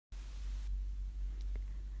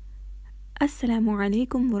السلام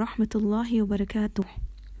عليكم ورحمة الله وبركاته.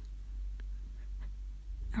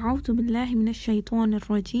 أعوذ بالله من الشيطان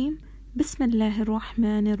الرجيم. بسم الله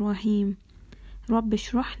الرحمن الرحيم. رب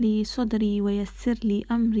اشرح لي صدري ويسر لي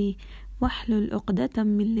أمري واحلل عقدة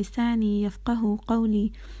من لساني يفقه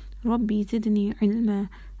قولي. ربي زدني علما،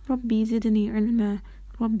 ربي زدني علما،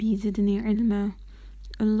 ربي زدني علما.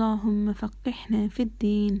 اللهم فقهنا في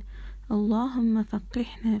الدين، اللهم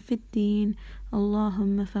فقهنا في الدين،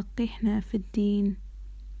 اللهم فقهنا في الدين.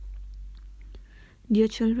 Dear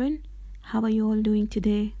children, how are you all doing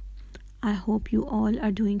today? I hope you all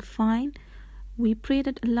are doing fine. We pray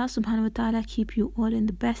that Allah subhanahu wa ta'ala keep you all in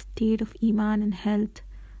the best state of iman and health.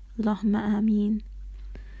 Allahumma ameen.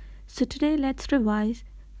 So today let's revise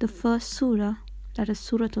the first surah, that is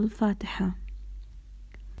Surah Al-Fatiha.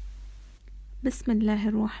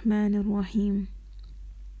 Bismillahir Rahmanir Rahim.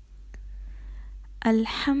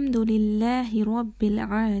 Alhamdulillahi Rabbil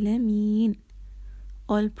Alameen.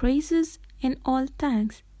 All praises and all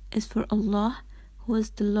thanks is for Allah, who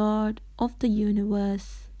is the Lord of the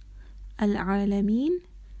universe. Al-Alameen,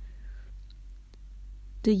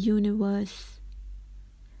 the universe.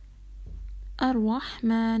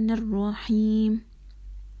 Ar-Rahman Ar-Rahim.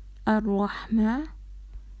 Ar-Rahman,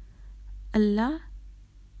 Allah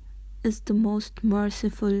is the most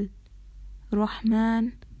merciful.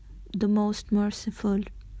 Rahman, the most merciful.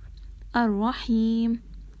 Ar-Rahim,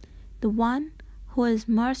 the one who is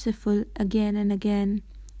merciful again and again,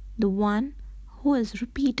 the one who is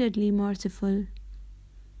repeatedly merciful.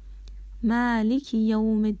 Maliki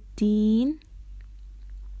Yawmiddin,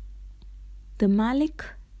 the Malik,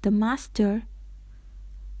 the master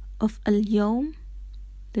of Al-Yawm,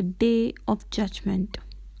 the day of judgment.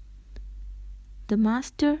 The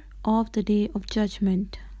master of the day of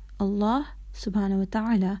judgment. Allah subhanahu wa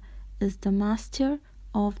ta'ala is the master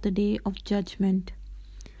of the day of judgment.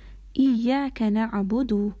 Iyyaka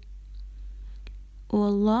na'budu. O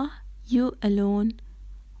Allah, you alone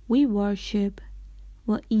we worship.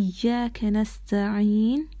 Wa iyyaka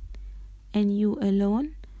nasta'een, and you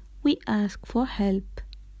alone we ask for help.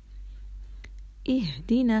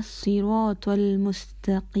 Ihdina as-siratal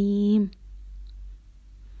mustaqim.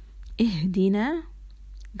 Ihdina,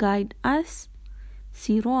 guide us.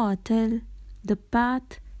 Siratal, the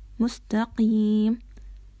path. Mustaqim,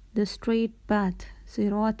 the straight path.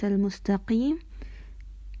 Sirat al-Mustaqim,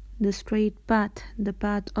 the straight path, the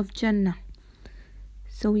path of Jannah.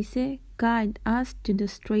 So we say, guide us to the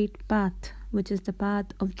straight path, which is the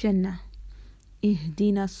path of Jannah.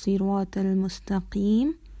 Ihdina sirat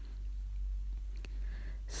al-Mustaqim.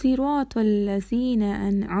 Sirat al-lazina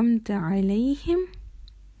an'amta alayhim.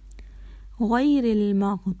 غير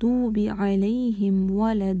المغضوب عليهم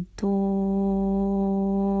ولا الضالين.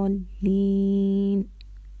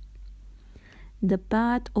 The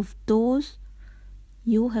path of those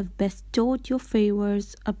you have bestowed your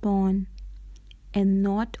favors upon, and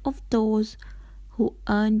not of those who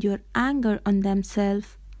earned your anger on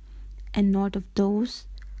themselves, and not of those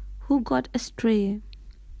who got astray.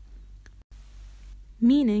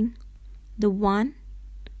 Meaning, the one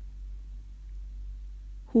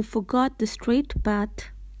who forgot the straight path,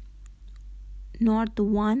 nor the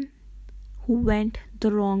one who went the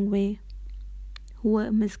wrong way, who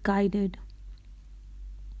were misguided.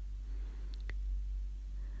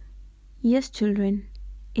 Yes, children,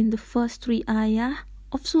 in the first 3 ayah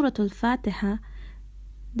of Surah Al-Fatiha,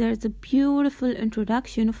 there is a beautiful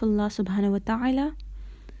introduction of Allah subhanahu wa ta'ala,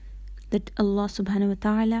 that Allah subhanahu wa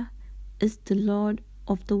ta'ala is the Lord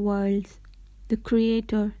of the worlds, the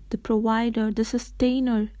creator, the provider, the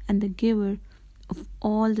sustainer, and the giver of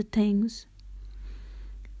all the things.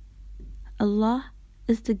 Allah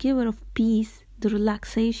is the giver of peace, the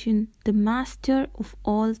relaxation, the master of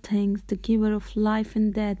all things, the giver of life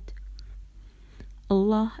and death.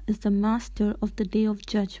 Allah is the master of the day of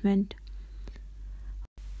judgment.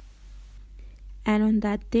 And on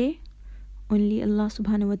that day, only Allah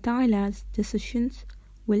subhanahu wa ta'ala's decisions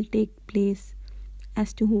will take place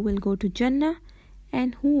as to who will go to Jannah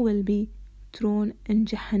and who will be thrown in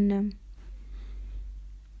Jahannam.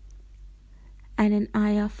 And in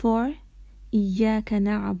ayah 4, Iyyaka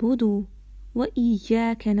na'budu wa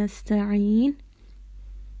iyyaka nasta'een,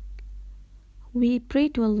 we pray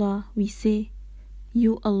to Allah, we say,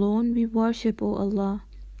 you alone we worship, O Allah,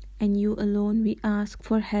 and you alone we ask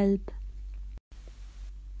for help.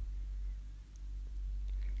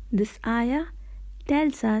 This ayah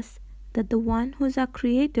tells us that the one who is our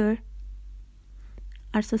creator,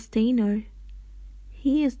 our sustainer,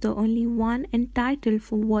 he is the only one entitled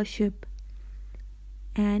for worship,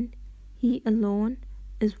 and he alone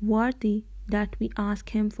is worthy that we ask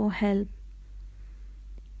him for help.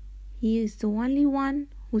 He is the only one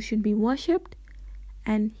who should be worshipped,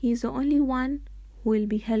 and He is the only one who will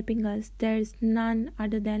be helping us. There is none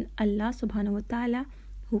other than Allah subhanahu wa ta'ala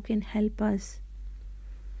who can help us.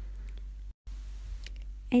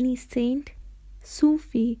 Any saint,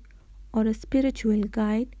 Sufi, or a spiritual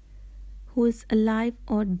guide who is alive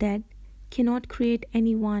or dead cannot create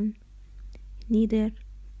anyone. Neither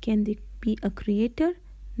can they be a creator,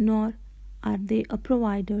 nor are they a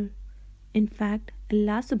provider. In fact,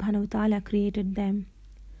 Allah subhanahu wa ta'ala created them.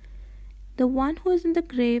 The one who is in the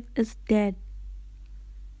grave is dead.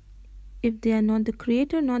 If they are not the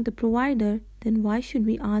creator, not the provider, then why should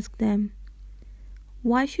we ask them?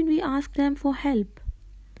 Why should we ask them for help?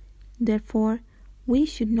 Therefore, we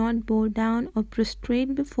should not bow down or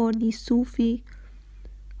prostrate before the Sufi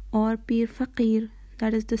or Pir Faqir,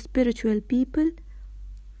 that is the spiritual people.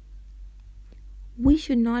 We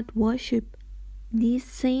should not worship these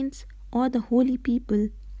saints or the holy people.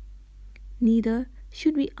 Neither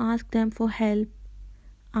should we ask them for help.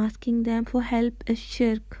 Asking them for help is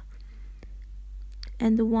shirk.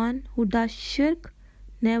 And the one who does shirk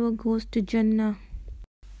never goes to Jannah.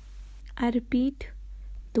 I repeat,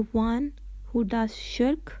 the one who does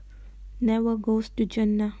shirk never goes to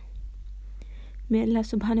Jannah. May Allah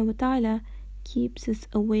subhanahu wa ta'ala keeps us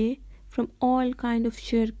away from all kind of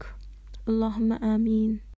shirk. Allahumma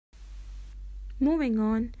ameen. Moving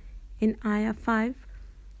on, in ayah 5,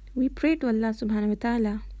 we pray to Allah subhanahu wa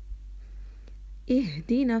ta'ala,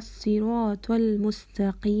 Ihdina as-siratal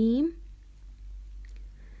mustaqim.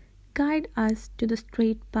 Guide us to the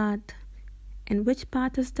straight path. And which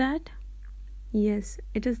path is that? Yes,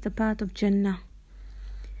 it is the path of Jannah.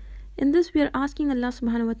 In this we are asking Allah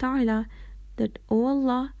subhanahu wa ta'ala that, O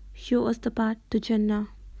Allah, show us the path to Jannah.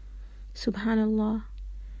 Subhanallah.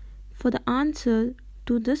 For the answer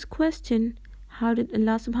to this question, how did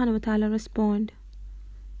Allah subhanahu wa ta'ala respond?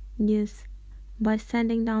 Yes, by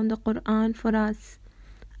sending down the Quran for us.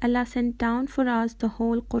 Allah sent down for us the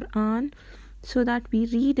whole Quran so that we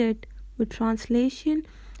read it with translation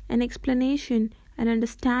and explanation and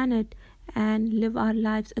understand it and live our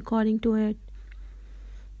lives according to it.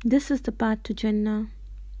 This is the path to Jannah.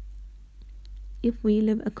 If we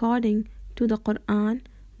live according to the Quran,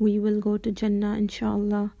 we will go to Jannah,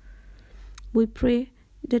 inshallah. We pray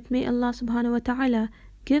that may Allah subhanahu wa ta'ala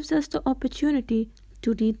gives us the opportunity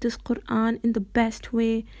to read this Quran in the best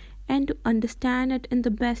way and to understand it in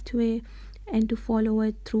the best way and to follow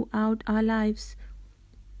it throughout our lives.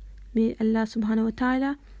 May Allah subhanahu wa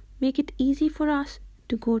ta'ala make it easy for us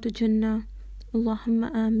to go to Jannah.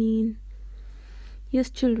 Allahumma ameen. Yes,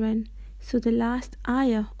 children, so the last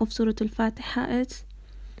ayah of Surah Al-Fatiha is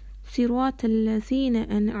صراط الذين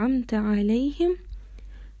أنعمت عليهم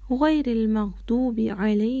غير المغضوب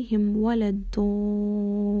عليهم ولا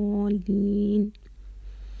الضالين.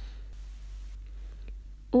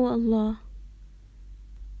 O Allah,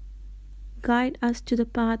 guide us to the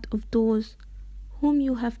path of those whom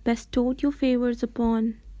you have bestowed your favors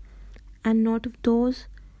upon, and not of those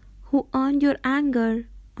who earned your anger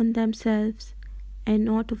on themselves, and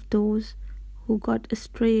not of those who got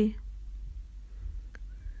astray.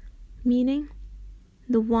 Meaning,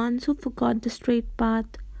 the ones who forgot the straight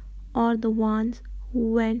path or the ones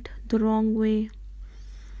who went the wrong way.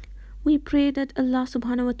 We pray that Allah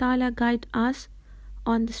subhanahu wa ta'ala guide us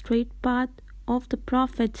on the straight path of the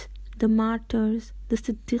prophets, the martyrs, the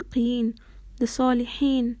siddiqeen, the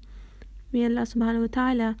salihin. May Allah subhanahu wa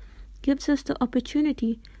ta'ala gives us the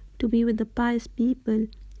opportunity to be with the pious people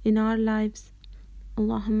in our lives.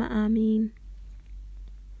 Allahumma ameen.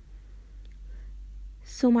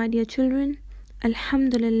 So my dear children,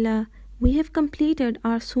 Alhamdulillah, we have completed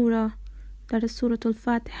our surah, that is Surah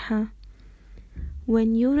Al-Fatiha.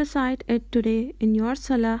 When you recite it today in your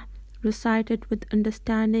salah, recite it with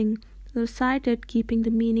understanding, recite it keeping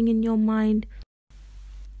the meaning in your mind.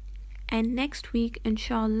 And next week,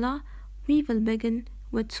 inshallah, we will begin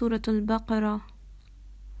with Surah Al-Baqarah.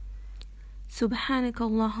 سبحانك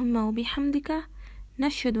اللهم وبحمدك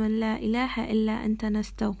نشهد أن لا إله إلا أنت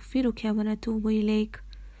نستغفرك ونتوب إليك.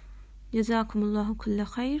 جزاكم الله كل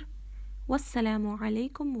خير والسلام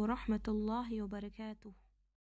عليكم ورحمة الله وبركاته.